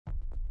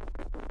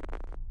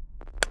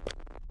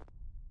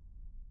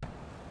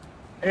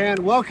And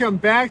welcome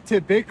back to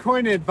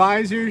Bitcoin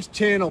Advisors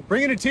channel.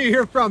 Bringing it to you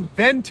here from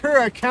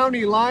Ventura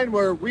County line,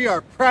 where we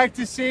are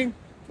practicing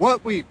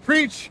what we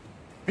preach.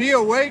 Be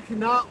awake,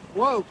 not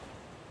woke.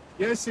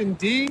 Yes,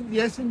 indeed.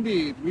 Yes,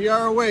 indeed. We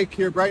are awake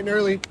here bright and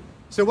early.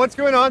 So what's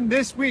going on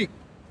this week?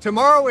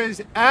 Tomorrow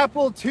is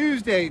Apple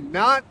Tuesday,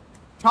 not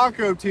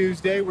Taco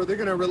Tuesday, where they're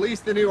going to release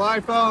the new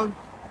iPhone.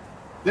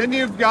 Then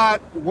you've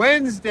got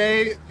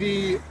Wednesday,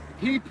 the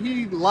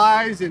PP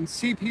Lies and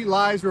CP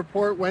Lies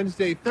report,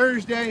 Wednesday,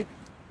 Thursday.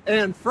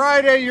 And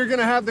Friday, you're going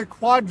to have the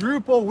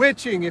quadruple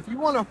witching. If you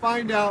want to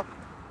find out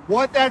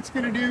what that's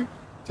going to do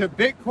to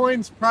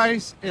Bitcoin's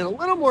price and a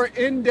little more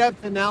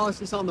in-depth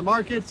analysis on the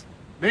markets,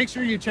 make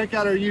sure you check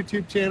out our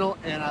YouTube channel,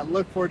 and I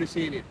look forward to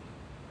seeing you.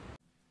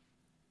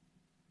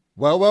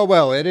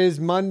 Well, it is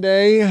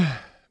Monday,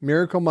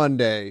 Miracle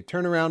Monday,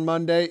 Turnaround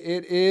Monday.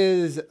 It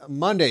is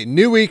Monday,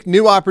 new week,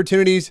 new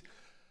opportunities.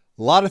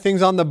 A lot of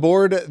things on the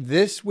board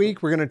this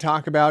week. We're going to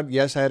talk about,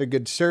 yes, I had a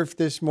good surf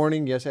this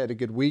morning. Yes, I had a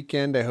good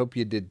weekend. I hope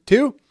you did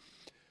too.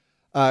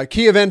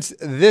 Key events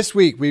this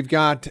week. We've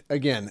got,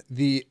 again,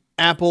 the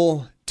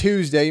Apple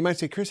Tuesday. You might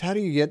say, Chris, how do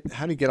you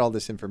get all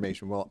this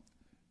information? Well,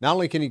 not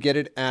only can you get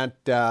it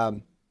at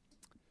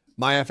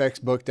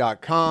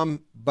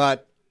myfxbook.com,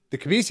 but the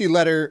Kabisi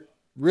letter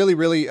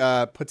really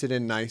puts it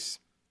in nice.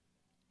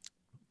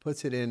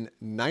 Puts it in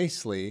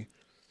nicely.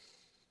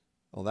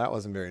 Well, that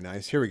wasn't very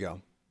nice. Here we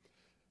go.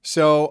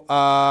 So,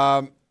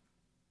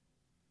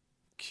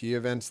 key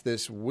events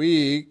this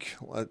week.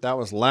 That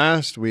was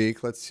last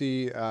week. Let's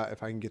see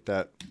if I can get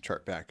that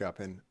chart back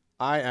up. And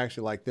I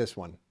actually like this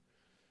one.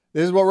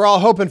 This is what we're all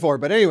hoping for.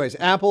 But anyways,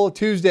 Apple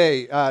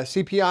Tuesday,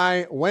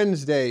 CPI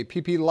Wednesday,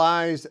 PP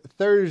Lies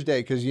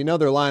Thursday, because you know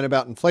they're lying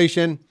about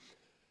inflation.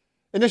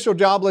 Initial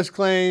jobless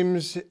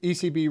claims,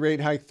 ECB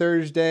rate hike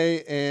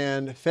Thursday,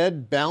 and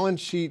Fed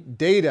balance sheet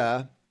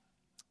data.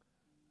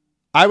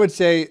 I would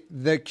say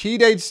the key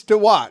dates to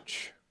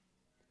watch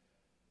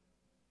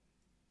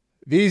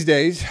these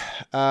days,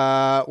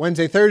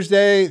 Wednesday,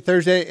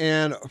 Thursday,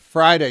 and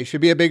Friday should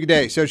be a big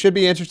day. So it should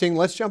be interesting.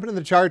 Let's jump into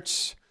the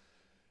charts.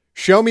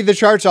 Show me the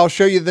charts. I'll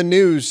show you the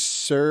news,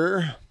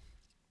 sir.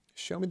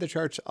 Show me the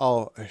charts.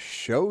 I'll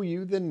show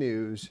you the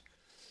news.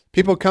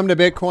 People come to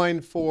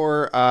Bitcoin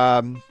for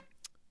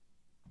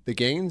the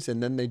gains,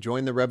 and then they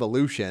join the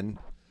revolution.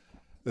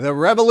 The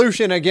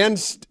revolution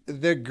against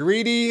the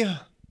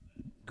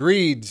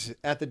greeds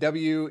at the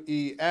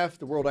WEF,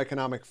 the World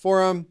Economic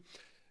Forum.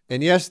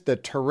 And yes, the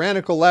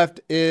tyrannical left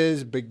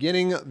is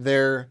beginning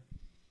their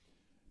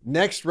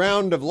next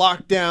round of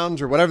lockdowns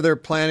or whatever they're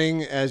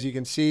planning. As you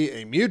can see,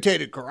 a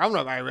mutated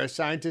coronavirus.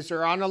 Scientists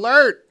are on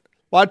alert.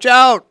 Watch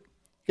out.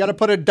 You got to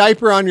put a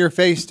diaper on your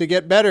face to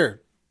get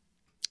better.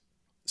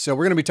 So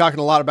we're going to be talking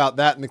a lot about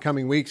that in the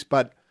coming weeks.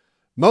 But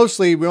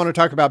mostly we want to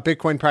talk about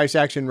Bitcoin price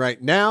action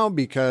right now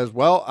because,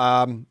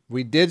 well,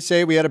 we did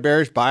say we had a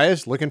bearish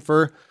bias looking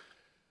for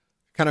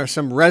kind of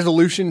some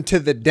resolution to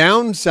the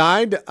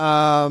downside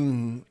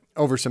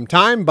over some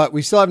time, but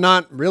we still have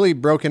not really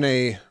broken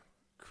the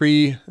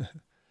key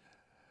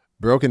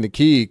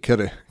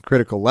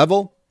critical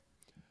level.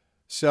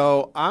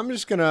 So I'm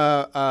just going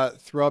to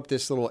throw up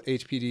this little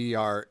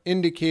HPDR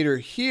indicator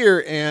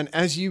here. And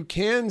as you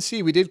can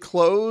see, we did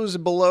close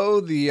below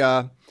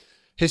the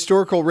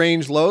historical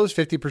range lows,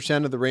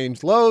 50% of the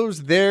range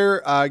lows.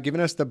 They're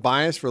giving us the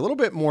bias for a little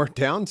bit more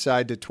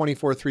downside to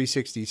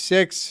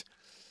 24,366.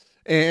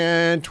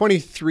 And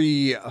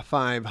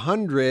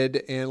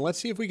 23,500. And let's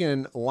see if we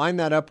can line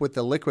that up with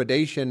the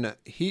liquidation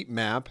heat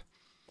map.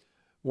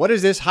 What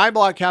is this? High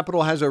Block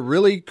Capital has a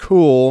really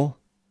cool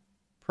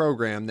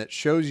program that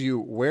shows you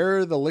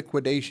where the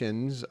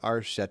liquidations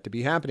are set to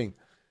be happening.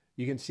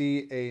 You can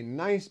see a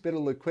nice bit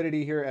of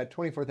liquidity here at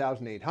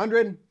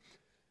 24,800.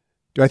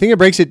 Do I think it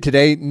breaks it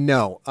today?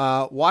 No.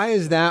 Why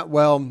is that?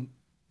 Well,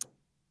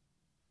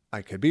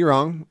 I could be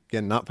wrong.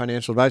 Again, not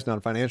financial advice, not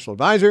a financial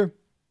advisor.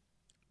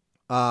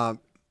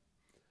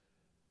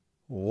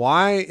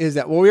 Why is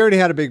that? Well, we already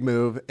had a big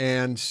move.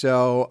 And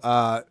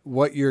so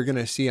what you're going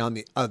to see on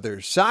the other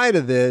side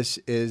of this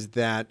is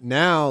that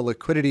now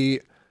liquidity,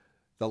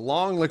 the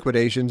long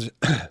liquidations,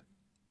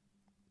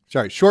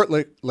 short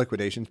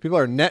liquidations. People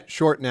are net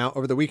short now.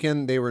 Over the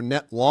weekend, they were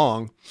net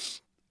long.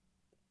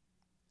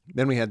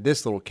 Then we had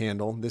this little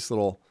candle, this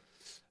little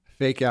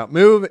fake out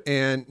move.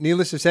 And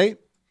needless to say,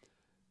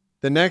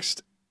 the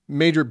next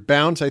major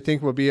bounce, I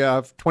think, will be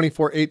of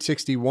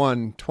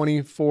 24,861,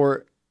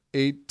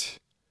 24,8.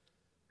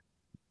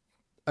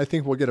 I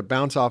think we'll get a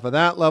bounce off of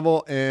that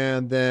level,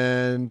 and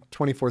then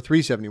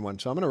 24,371.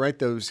 So I'm going to write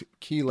those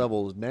key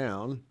levels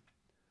down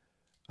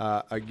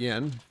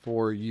again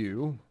for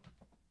you.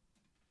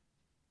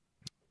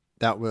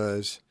 That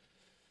was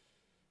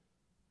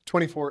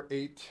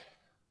 24,8.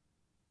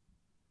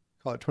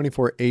 Call it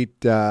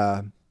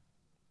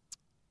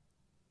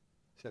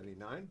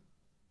 24,879.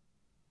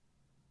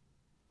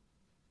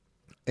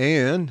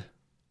 And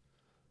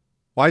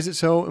why is it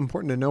so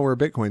important to know where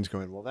Bitcoin's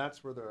going? Well,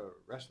 that's where the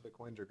rest of the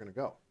coins are going to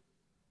go.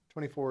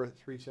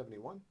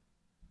 24,371.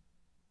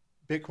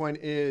 Bitcoin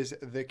is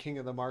the king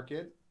of the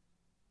market.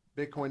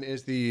 Bitcoin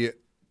is the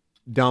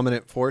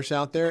dominant force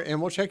out there,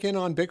 and we'll check in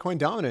on Bitcoin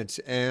dominance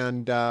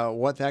and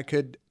what that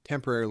could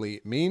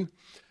temporarily mean.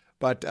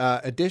 But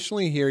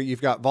additionally here,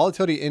 you've got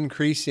volatility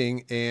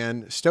increasing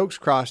and Stokes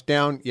cross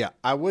down. Yeah,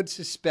 I would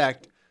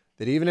suspect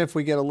that even if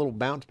we get a little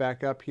bounce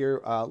back up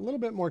here, a little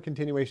bit more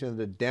continuation of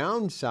the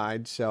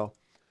downside. So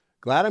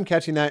glad I'm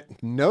catching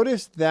that.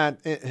 Notice that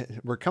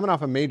we're coming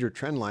off a major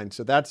trend line.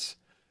 So that's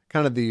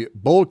kind of the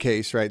bull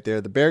case right there.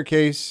 The bear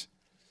case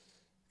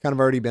kind of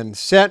already been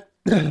set.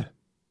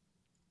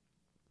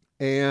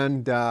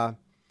 And the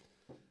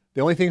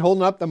only thing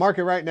holding up the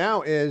market right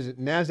now is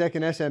NASDAQ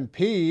and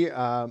S&P.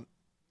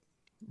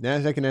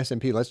 NASDAQ and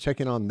S&P, let's check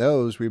in on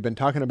those. We've been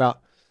talking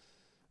about,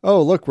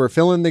 oh, look, we're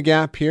filling the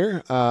gap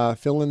here,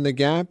 filling the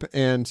gap.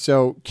 And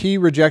so key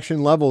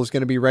rejection level is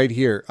going to be right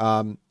here.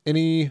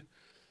 Any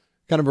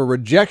kind of a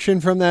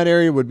rejection from that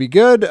area would be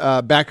good.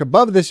 Back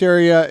above this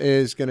area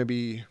is going to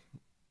be,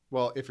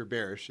 well, if you're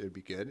bearish, it'd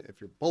be good.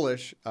 If you're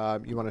bullish,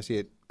 you want to see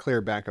it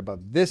clear back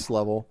above this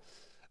level.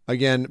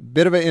 Again,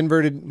 bit of an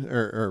inverted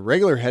or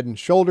regular head and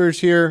shoulders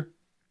here.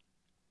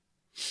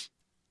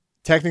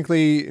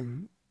 Technically,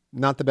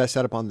 not the best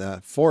setup on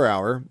the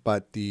 4-hour,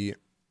 but the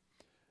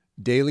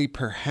daily,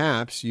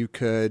 perhaps you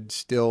could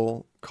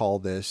still call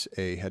this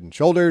a head and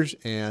shoulders,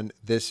 and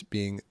this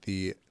being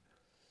the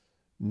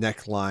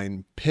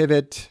neckline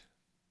pivot.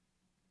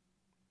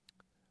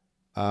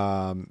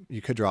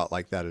 You could draw it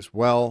like that as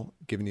well,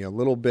 giving you a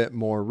little bit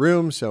more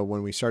room. So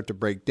when we start to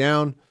break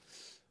down,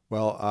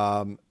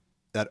 well,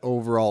 that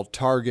overall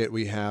target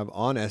we have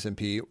on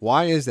S&P.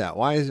 Why is that?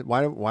 Why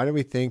do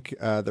we think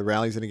the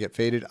rally's going to get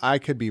faded? I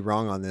could be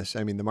wrong on this.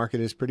 I mean, the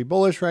market is pretty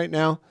bullish right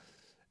now,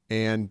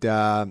 and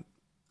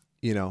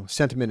you know,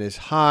 sentiment is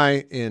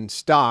high in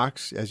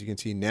stocks. As you can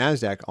see,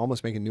 NASDAQ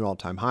almost making new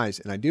all-time highs,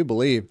 and I do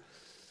believe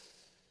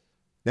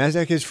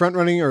NASDAQ is front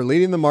running or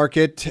leading the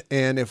market.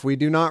 And if we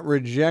do not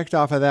reject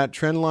off of that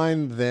trend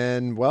line,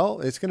 then, well,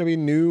 it's going to be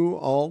new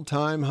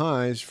all-time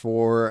highs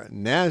for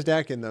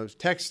NASDAQ and those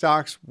tech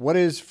stocks. What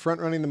is front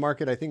running the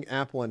market? I think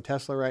Apple and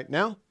Tesla right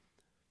now.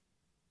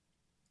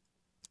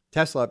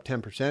 Tesla up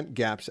 10%,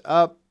 gaps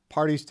up,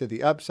 parties to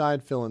the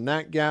upside, filling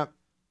that gap.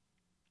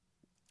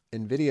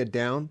 Nvidia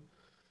down,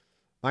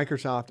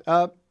 Microsoft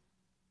up,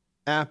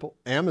 Apple,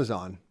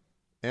 Amazon.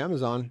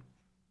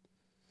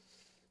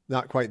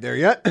 Not quite there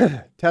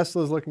yet.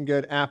 Tesla's looking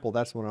good. Apple,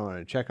 that's what I want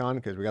to check on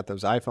because we got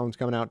those iPhones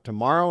coming out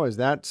tomorrow. Is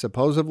that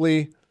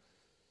supposedly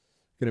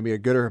going to be a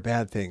good or a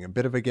bad thing? A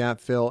bit of a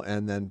gap fill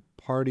and then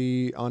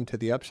party onto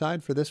the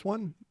upside for this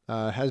one.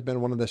 Has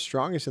been one of the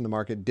strongest in the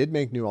market. Did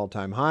make new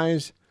all-time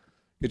highs.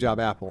 Good job,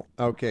 Apple.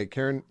 Okay,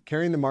 carrying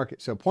the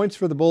market. So points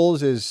for the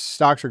bulls is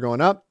stocks are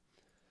going up.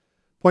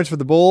 Points for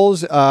the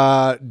bulls,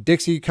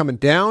 Dixie coming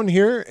down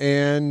here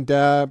and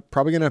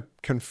probably going to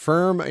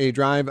confirm a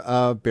drive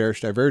of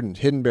bearish divergence,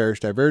 hidden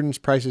bearish divergence,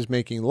 prices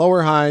making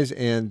lower highs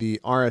and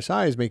the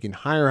RSI is making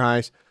higher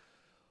highs.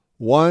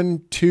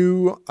 1,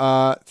 2,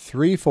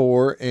 3,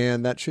 4,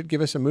 and that should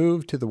give us a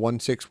move to the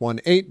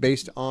 1618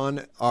 based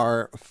on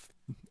our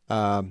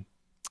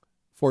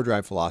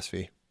 4-drive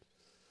philosophy.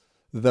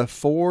 The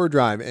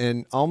 4-drive,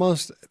 and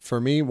almost for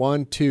me,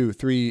 1, 2,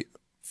 3,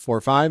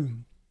 4, 5.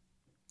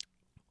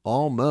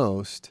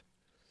 Almost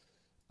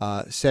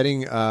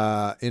setting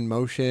in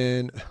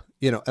motion,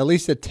 you know, at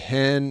least a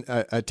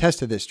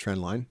test of this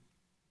trend line.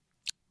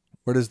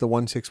 Where does the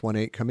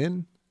 1618 come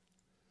in?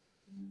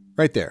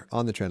 Right there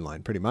on the trend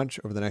line, pretty much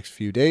over the next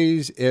few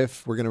days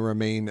if we're going to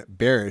remain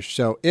bearish.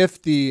 So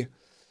if the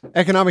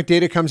economic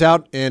data comes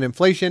out and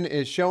inflation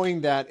is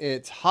showing that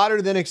it's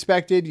hotter than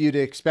expected, you'd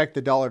expect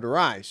the dollar to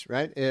rise,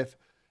 right? If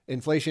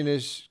inflation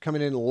is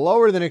coming in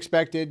lower than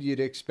expected, you'd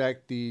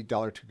expect the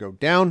dollar to go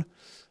down,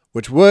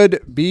 which would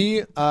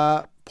be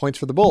points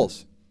for the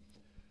bulls.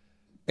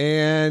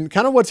 And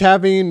kind of what's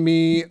having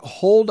me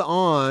hold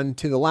on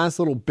to the last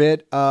little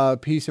bit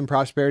of peace and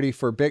prosperity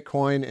for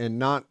Bitcoin and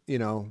not, you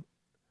know,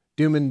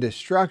 doom and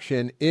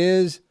destruction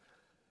is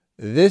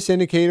this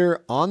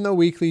indicator on the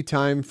weekly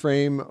time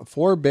frame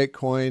for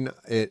Bitcoin.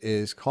 It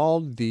is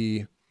called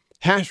the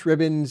hash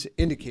ribbons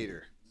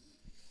indicator.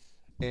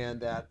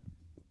 And that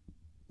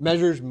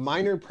measures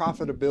minor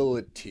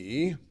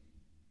profitability.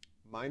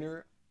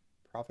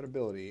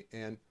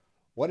 And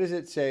what does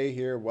it say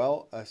here?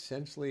 Well,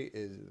 essentially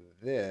is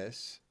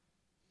this.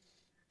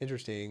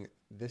 Interesting.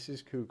 This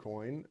is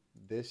KuCoin.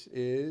 This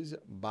is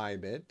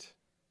Bybit,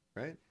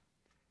 right?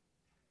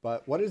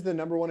 But what is the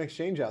 #1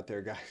 exchange out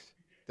there, guys,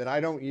 that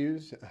I don't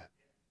use?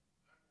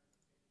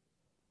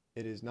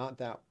 It is not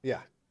that.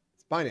 Yeah,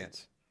 it's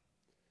Binance.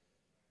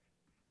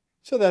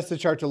 So that's the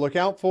chart to look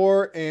out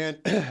for. And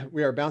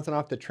we are bouncing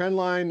off the trend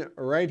line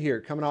right here,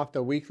 coming off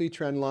the weekly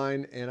trend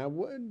line. And I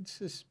would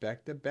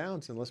suspect a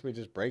bounce unless we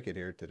just break it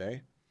here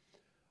today.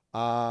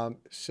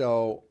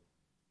 So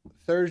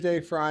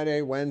Thursday,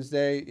 Friday,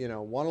 Wednesday, you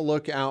know, want to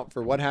look out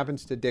for what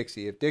happens to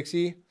Dixie. If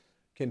Dixie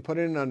can put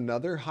in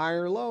another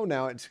higher low,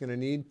 now it's going to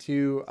need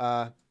to,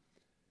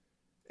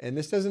 And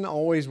this doesn't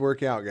always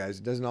work out, guys.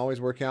 It doesn't always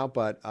work out,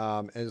 but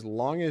as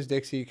long as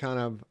Dixie kind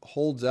of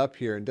holds up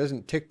here and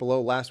doesn't tick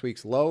below last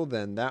week's low,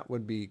 then that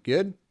would be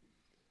good.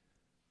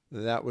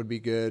 That would be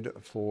good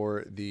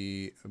for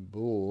the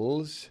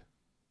bulls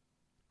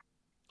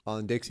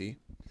on Dixie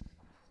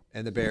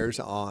and the bears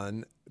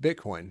on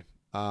Bitcoin.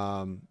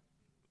 Does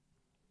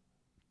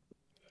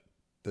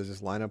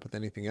this line up with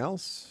anything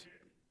else?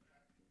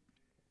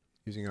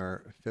 Using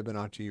our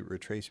Fibonacci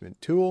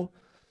retracement tool,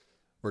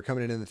 we're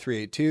coming in the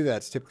 382.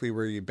 That's typically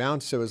where you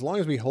bounce. So as long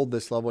as we hold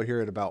this level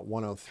here at about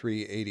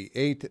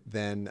 103.88,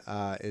 then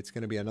it's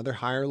going to be another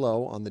higher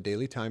low on the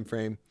daily time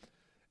frame,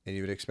 and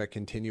you would expect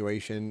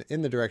continuation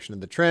in the direction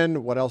of the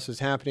trend. What else is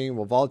happening?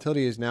 Well,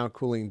 volatility is now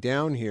cooling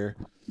down here.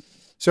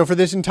 So for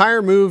this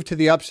entire move to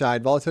the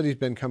upside, volatility has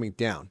been coming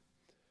down.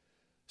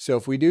 So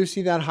if we do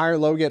see that higher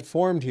low get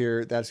formed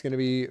here, that's going to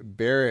be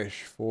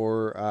bearish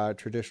for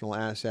traditional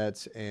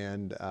assets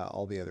and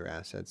all the other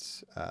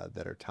assets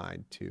that are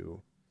tied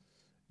to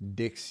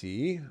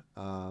Dixie.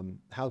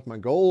 How's my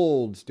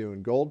golds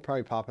doing? Gold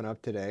probably popping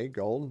up today.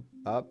 Gold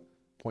up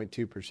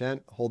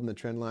 0.2%, holding the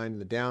trend line in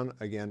the down.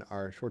 Again,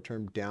 our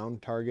short-term down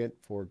target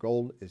for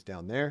gold is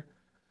down there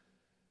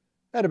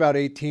at about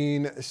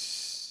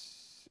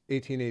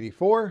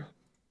 1884.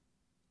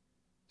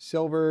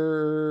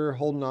 Silver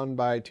holding on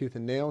by tooth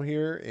and nail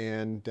here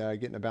and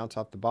getting a bounce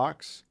off the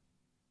box.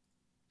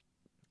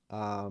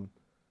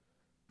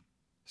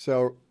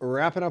 So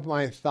wrapping up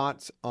my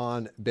thoughts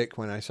on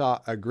Bitcoin, I saw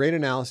a great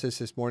analysis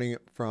this morning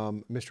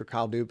from Mr.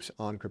 Kyle Dupes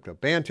on Crypto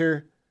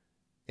Banter,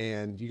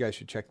 and you guys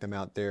should check them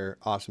out. They're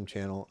awesome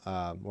channel.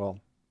 Well,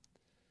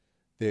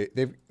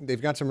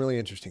 they've got some really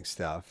interesting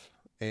stuff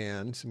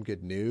and some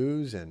good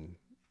news and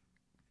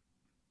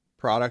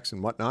products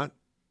and whatnot.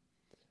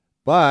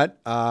 But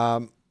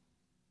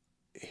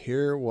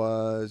here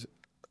was,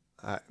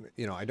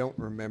 you know, I don't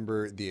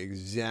remember the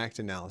exact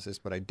analysis,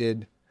 but I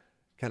did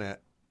kind of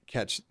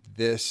catch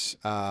this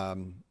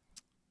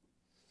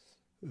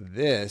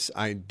this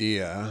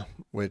idea,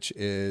 which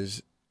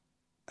is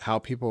how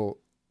people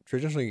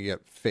traditionally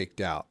get faked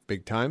out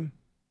big time,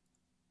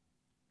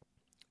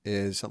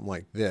 is something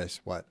like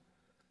this. What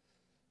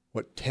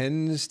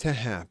tends to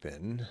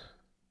happen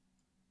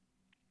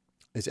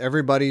is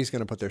everybody's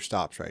going to put their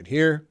stops right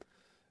here,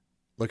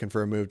 looking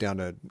for a move down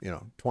to, you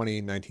know,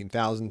 20,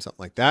 19,000,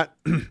 something like that.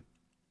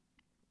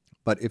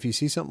 But if you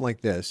see something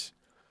like this,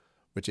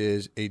 which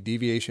is a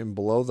deviation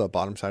below the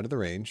bottom side of the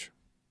range,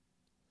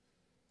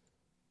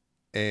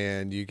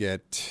 and you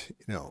get,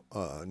 you know,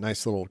 a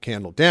nice little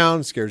candle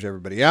down, scares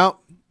everybody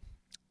out.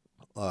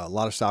 A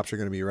lot of stops are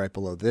going to be right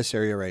below this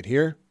area right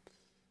here.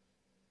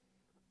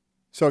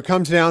 So it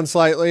comes down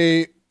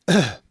slightly,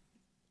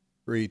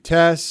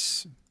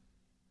 retests,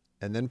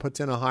 and then puts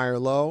in a higher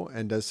low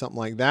and does something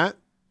like that.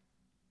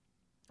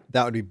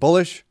 That would be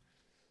bullish.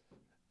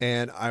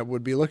 And I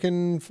would be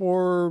looking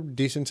for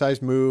decent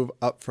sized move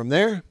up from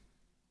there.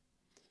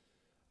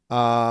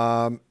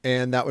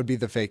 And that would be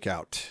the fake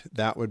out.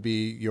 That would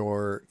be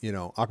your, you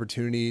know,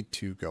 opportunity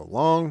to go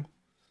long.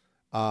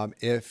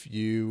 If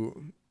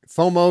you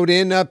FOMO'd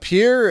in up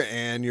here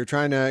and you're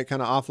trying to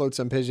kind of offload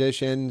some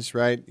positions,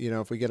 right? You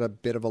know, if we get a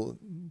bit of a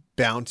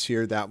bounce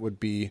here, that would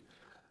be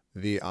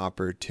the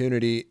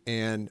opportunity.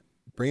 And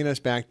bringing us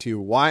back to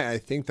why I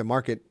think the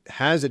market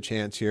has a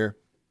chance here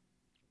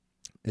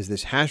is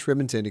this hash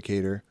ribbons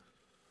indicator,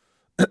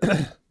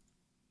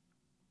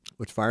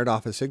 which fired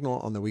off a signal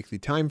on the weekly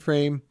time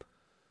frame.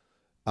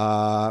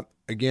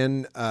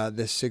 Again,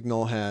 this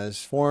signal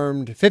has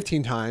formed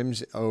 15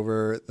 times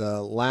over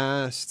the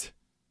last,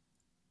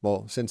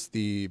 well, since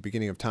the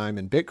beginning of time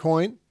in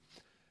Bitcoin.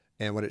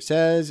 And what it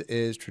says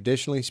is,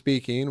 traditionally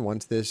speaking,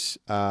 once this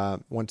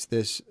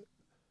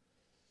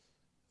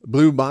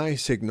blue buy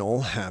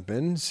signal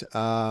happens,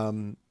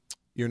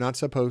 you're not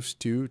supposed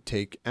to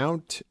take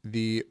out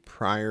the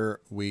prior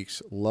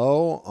week's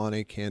low on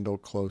a candle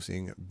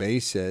closing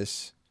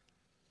basis.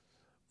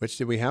 Which,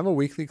 did we have a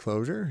weekly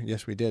closure?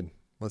 Yes, we did.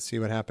 Let's see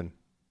what happened.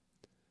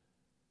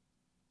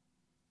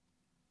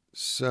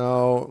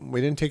 So we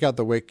didn't take out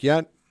the wick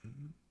yet.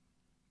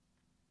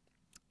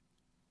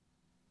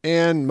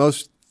 And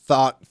most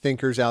thought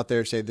thinkers out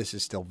there say this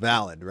is still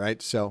valid,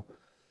 right? So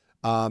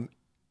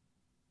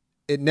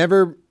it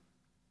never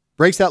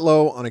breaks that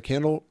low on a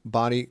candle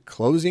body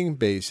closing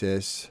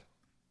basis,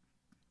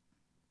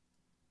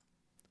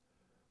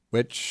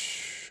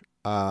 which,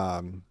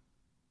 as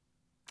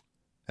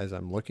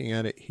I'm looking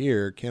at it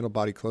here, candle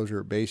body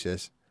closure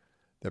basis,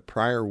 the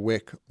prior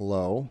wick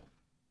low.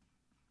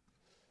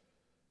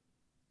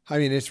 I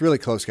mean, it's really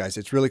close, guys.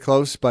 It's really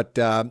close, but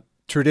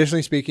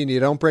traditionally speaking, you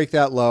don't break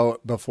that low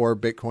before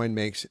Bitcoin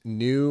makes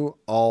new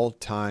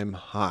all-time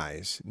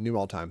highs.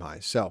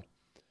 So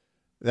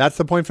that's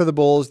the point for the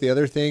bulls. The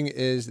other thing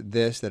is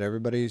this that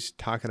everybody's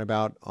talking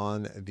about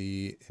on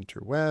the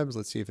interwebs.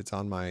 Let's see if it's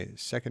on my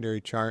secondary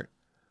chart,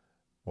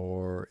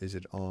 or is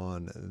it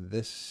on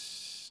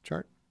this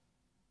chart?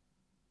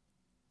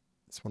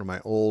 It's one of my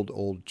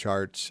old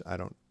charts. I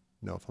don't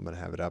know if I'm going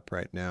to have it up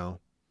right now.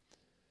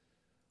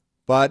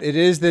 But it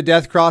is the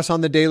death cross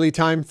on the daily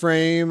time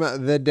frame.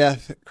 The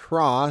death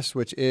cross,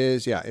 which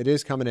is, yeah, it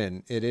is coming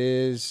in. It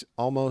is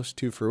almost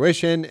to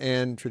fruition.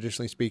 And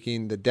traditionally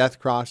speaking, the death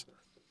cross,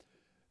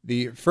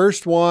 the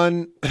first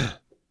one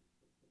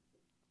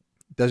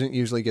doesn't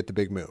usually get the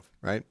big move,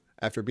 right?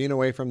 After being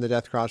away from the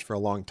death cross for a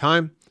long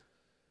time,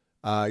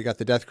 you got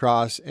the death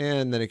cross,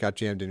 and then it got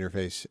jammed in your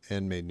face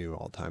and made new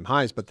all-time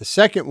highs. But the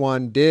second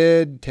one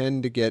did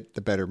tend to get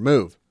the better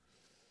move.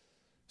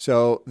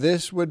 So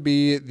this would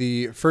be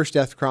the first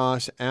death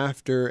cross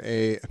after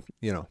a,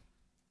 you know,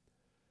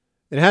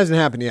 it hasn't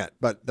happened yet,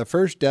 but the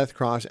first death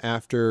cross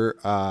after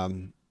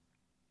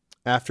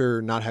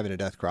after not having a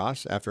death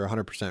cross, after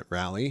 100%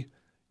 rally,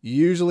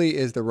 usually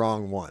is the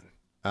wrong one.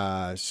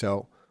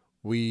 So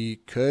we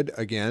could,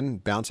 again,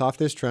 bounce off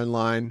this trend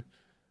line,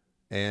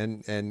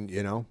 and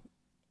you know,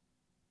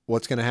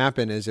 what's going to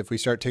happen is if we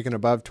start ticking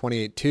above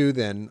 28.2,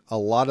 then a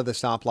lot of the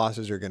stop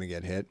losses are going to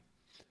get hit.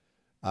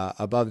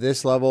 Above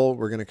this level,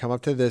 we're going to come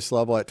up to this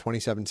level at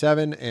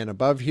 27.7, and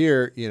above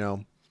here, you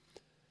know,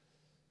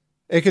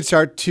 it could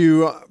start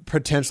to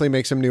potentially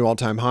make some new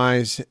all-time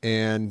highs,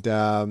 and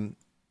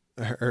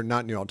or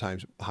not new all-time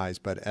highs,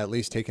 but at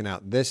least taking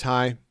out this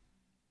high.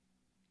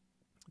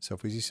 So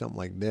if we see something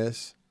like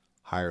this,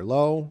 higher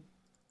low,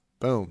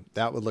 boom,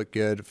 that would look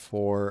good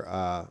for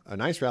a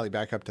nice rally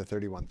back up to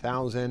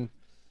 31,000.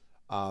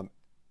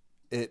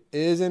 It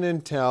isn't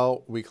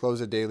until we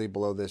close a daily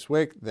below this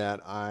wick that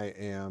I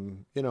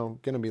am, you know,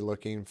 going to be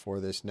looking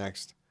for this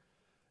next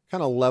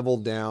kind of level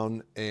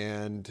down,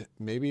 and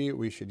maybe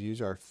we should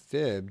use our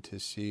fib to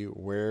see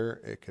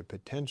where it could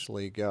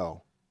potentially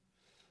go.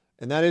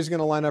 And that is going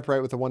to line up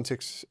right with the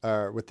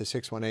with the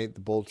 618, the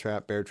bull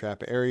trap, bear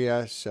trap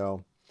area.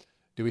 So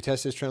do we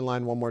test this trend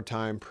line one more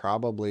time?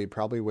 Probably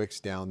wicks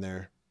down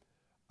there.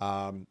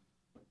 And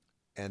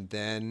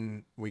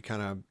then we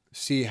kind of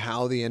see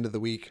how the end of the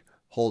week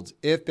holds.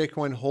 If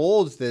Bitcoin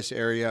holds this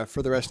area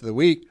for the rest of the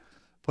week,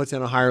 puts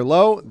in a higher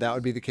low, that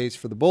would be the case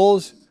for the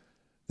bulls.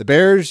 The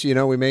bears, you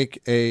know, we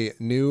make a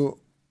new,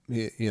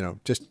 you know,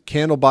 just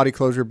candle body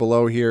closure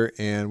below here,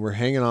 and we're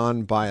hanging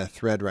on by a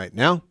thread right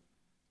now.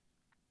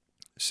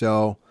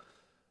 So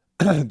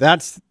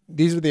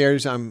these are the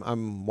areas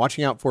I'm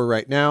watching out for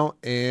right now.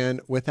 And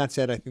with that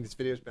said, I think this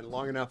video has been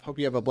long enough. Hope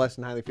you have a blessed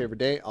and highly favored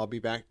day. I'll be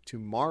back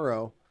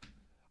tomorrow.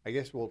 I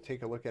guess we'll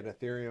take a look at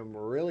Ethereum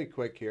really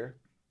quick here.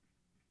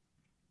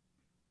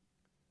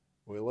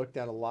 We looked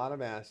at a lot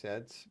of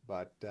assets,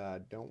 but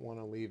don't want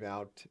to leave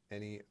out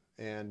any.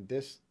 And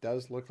this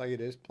does look like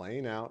it is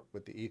playing out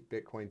with the ETH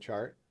Bitcoin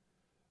chart.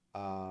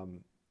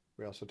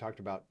 We also talked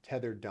about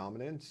tether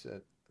dominance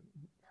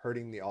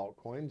hurting the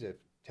altcoins if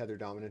tether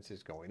dominance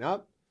is going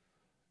up.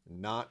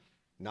 Not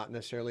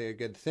necessarily a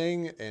good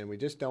thing. And we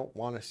just don't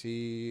want to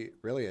see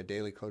really a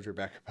daily closure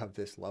back above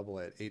this level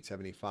at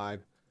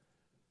 875.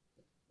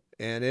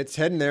 And it's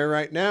heading there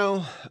right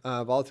now.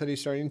 Volatility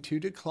is starting to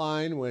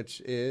decline,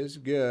 which is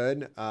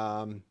good.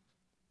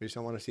 We just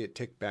don't want to see it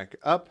tick back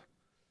up.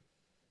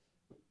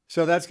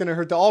 So that's going to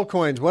hurt the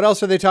altcoins. What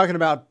else are they talking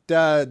about?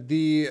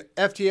 The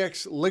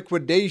FTX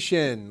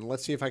liquidation.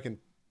 Let's see if I can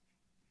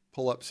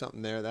pull up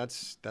something there.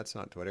 That's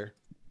not Twitter.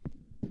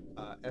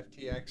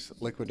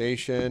 FTX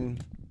liquidation.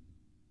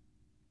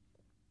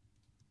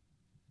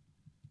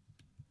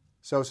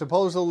 So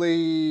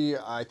supposedly,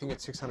 I think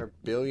it's $600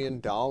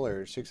 billion.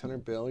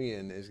 $600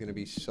 billion is going to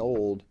be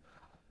sold.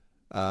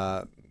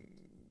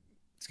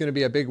 It's going to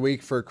be a big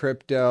week for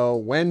crypto.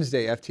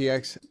 Wednesday,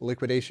 FTX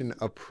liquidation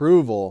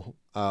approval.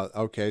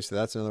 Okay, so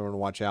that's another one to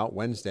watch out.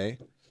 Wednesday.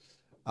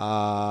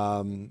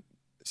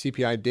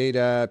 CPI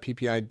data,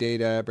 PPI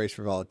data, brace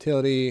for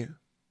volatility.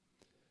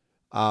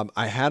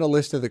 I had a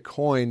list of the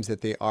coins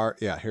that they are.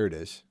 Yeah, here it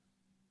is.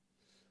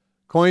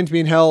 Coins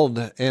being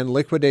held and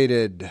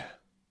liquidated.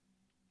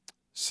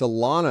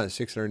 Solana,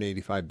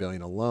 685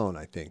 billion alone,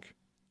 I think.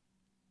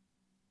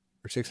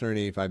 Or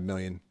 685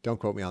 million. Don't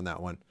quote me on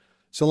that one.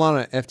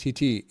 Solana,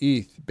 FTT,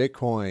 ETH,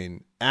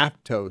 Bitcoin,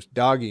 Aptos,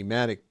 Doggy,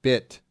 Matic,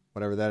 Bit,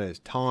 whatever that is,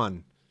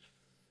 TON,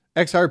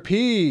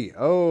 XRP.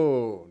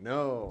 Oh,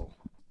 no.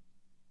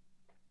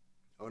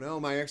 Oh, no,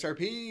 my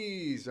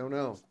XRPs. Oh,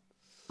 no.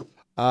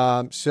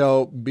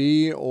 So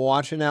be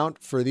watching out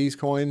for these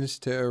coins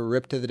to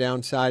rip to the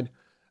downside.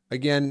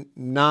 Again,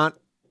 not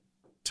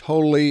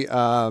totally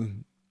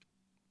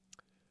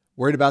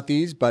worried about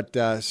these, but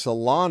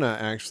Solana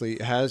actually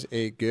has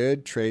a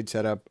good trade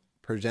setup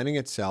presenting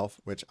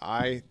itself, which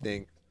I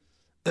think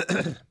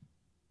I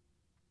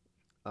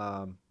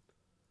don't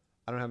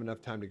have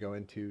enough time to go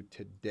into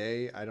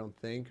today, I don't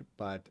think,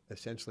 but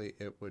essentially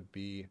it would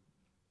be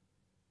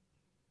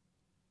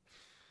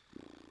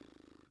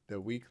the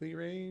weekly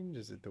range.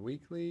 Is it the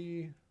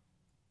weekly?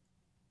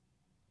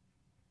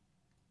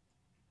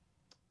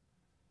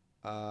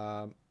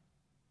 Let's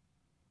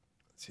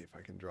see if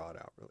I can draw it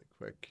out really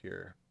quick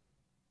here.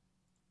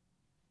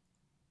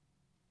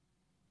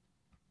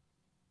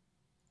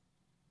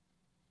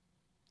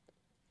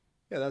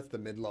 Yeah, that's the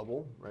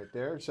mid-level right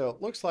there. So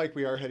it looks like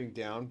we are heading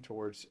down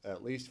towards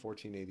at least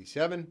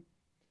 1487.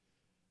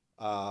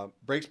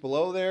 Breaks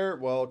below there,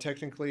 well,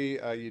 technically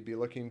you'd be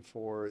looking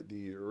for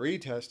the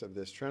retest of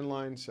this trend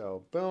line.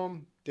 So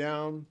boom,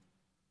 down.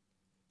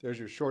 There's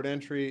your short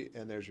entry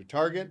and there's your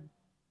target.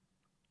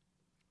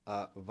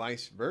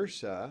 Vice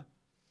versa,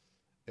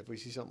 if we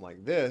see something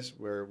like this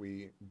where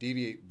we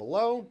deviate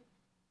below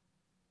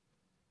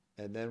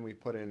and then we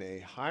put in a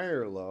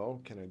higher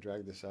low. Can I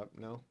drag this up?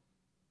 No.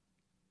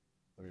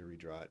 Let me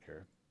redraw it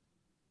here.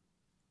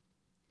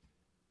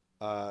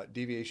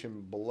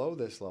 Deviation below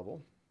this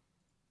level.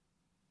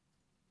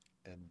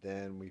 And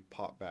then we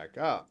pop back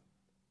up,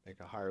 make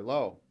a higher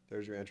low.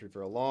 There's your entry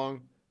for a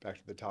long, back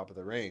to the top of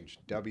the range.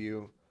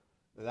 W,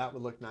 that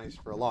would look nice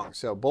for a long.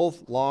 So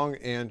both long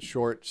and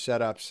short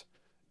setups.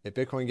 If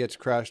Bitcoin gets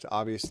crushed,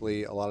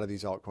 obviously a lot of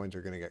these altcoins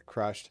are going to get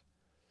crushed.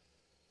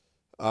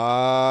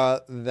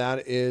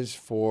 That is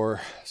for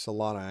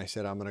Solana. I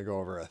said I'm going to go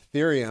over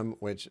Ethereum,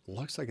 which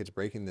looks like it's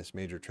breaking this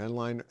major trend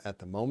line at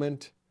the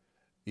moment.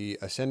 The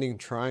ascending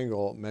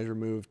triangle measure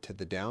move to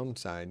the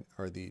downside,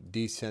 or the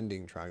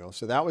descending triangle.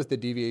 So that was the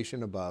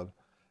deviation above.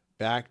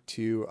 Back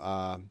to,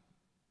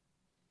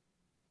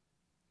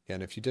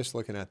 again, if you're just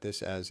looking at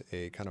this as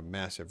a kind of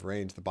massive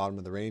range, the bottom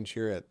of the range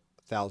here at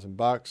 $1,000,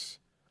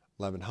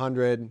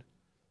 1,100.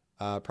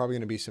 Probably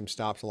going to be some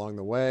stops along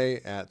the way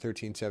at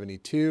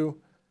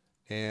 1372.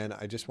 And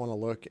I just want to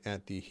look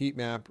at the heat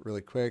map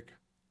really quick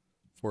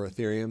for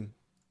Ethereum.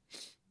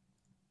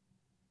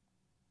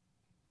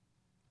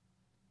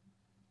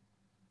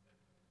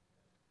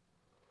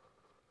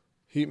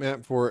 Heat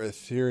map for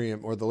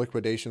Ethereum, or the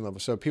liquidation level.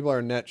 So people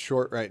are net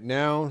short right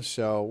now.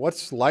 So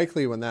what's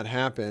likely when that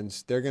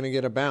happens, they're going to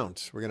get a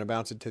bounce. We're going to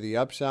bounce it to the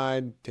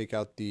upside, take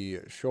out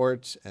the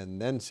shorts,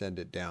 and then send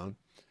it down.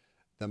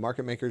 The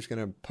market maker is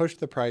going to push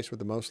the price where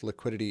the most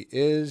liquidity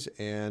is.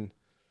 And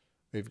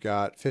we've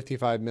got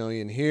 55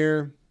 million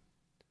here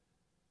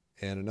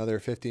and another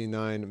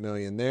 59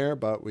 million there.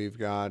 But we've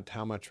got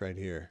how much right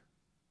here?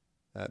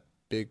 That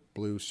big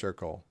blue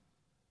circle.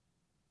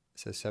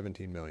 It says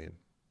 17 million.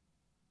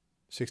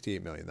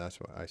 68 million, that's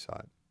what I saw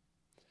it.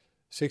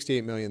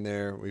 68 million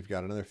there. We've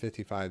got another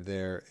 55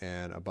 there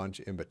and a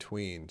bunch in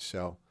between.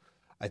 So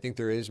I think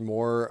there is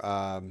more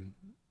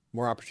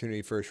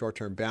opportunity for a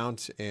short-term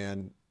bounce.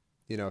 And,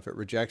 you know, if it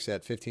rejects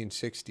at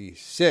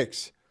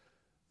 1566,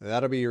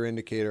 that'll be your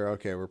indicator.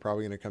 Okay, we're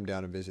probably going to come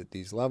down and visit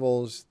these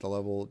levels. The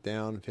level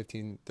down,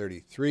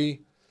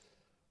 1533.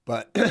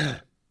 But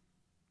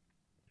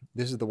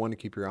this is the one to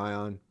keep your eye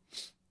on.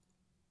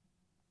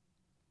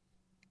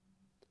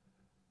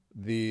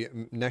 The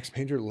next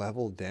major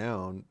level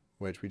down,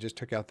 which we just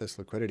took out this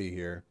liquidity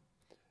here,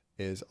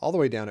 is all the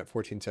way down at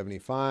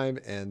 1475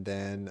 and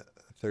then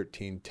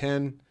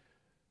 1310.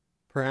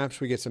 Perhaps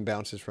we get some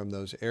bounces from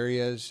those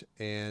areas,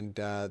 and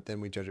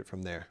then we judge it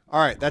from there. All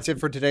right, that's it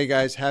for today,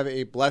 guys. Have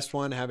a blessed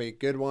one. Have a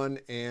good one,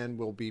 and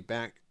we'll be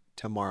back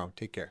tomorrow.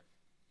 Take care.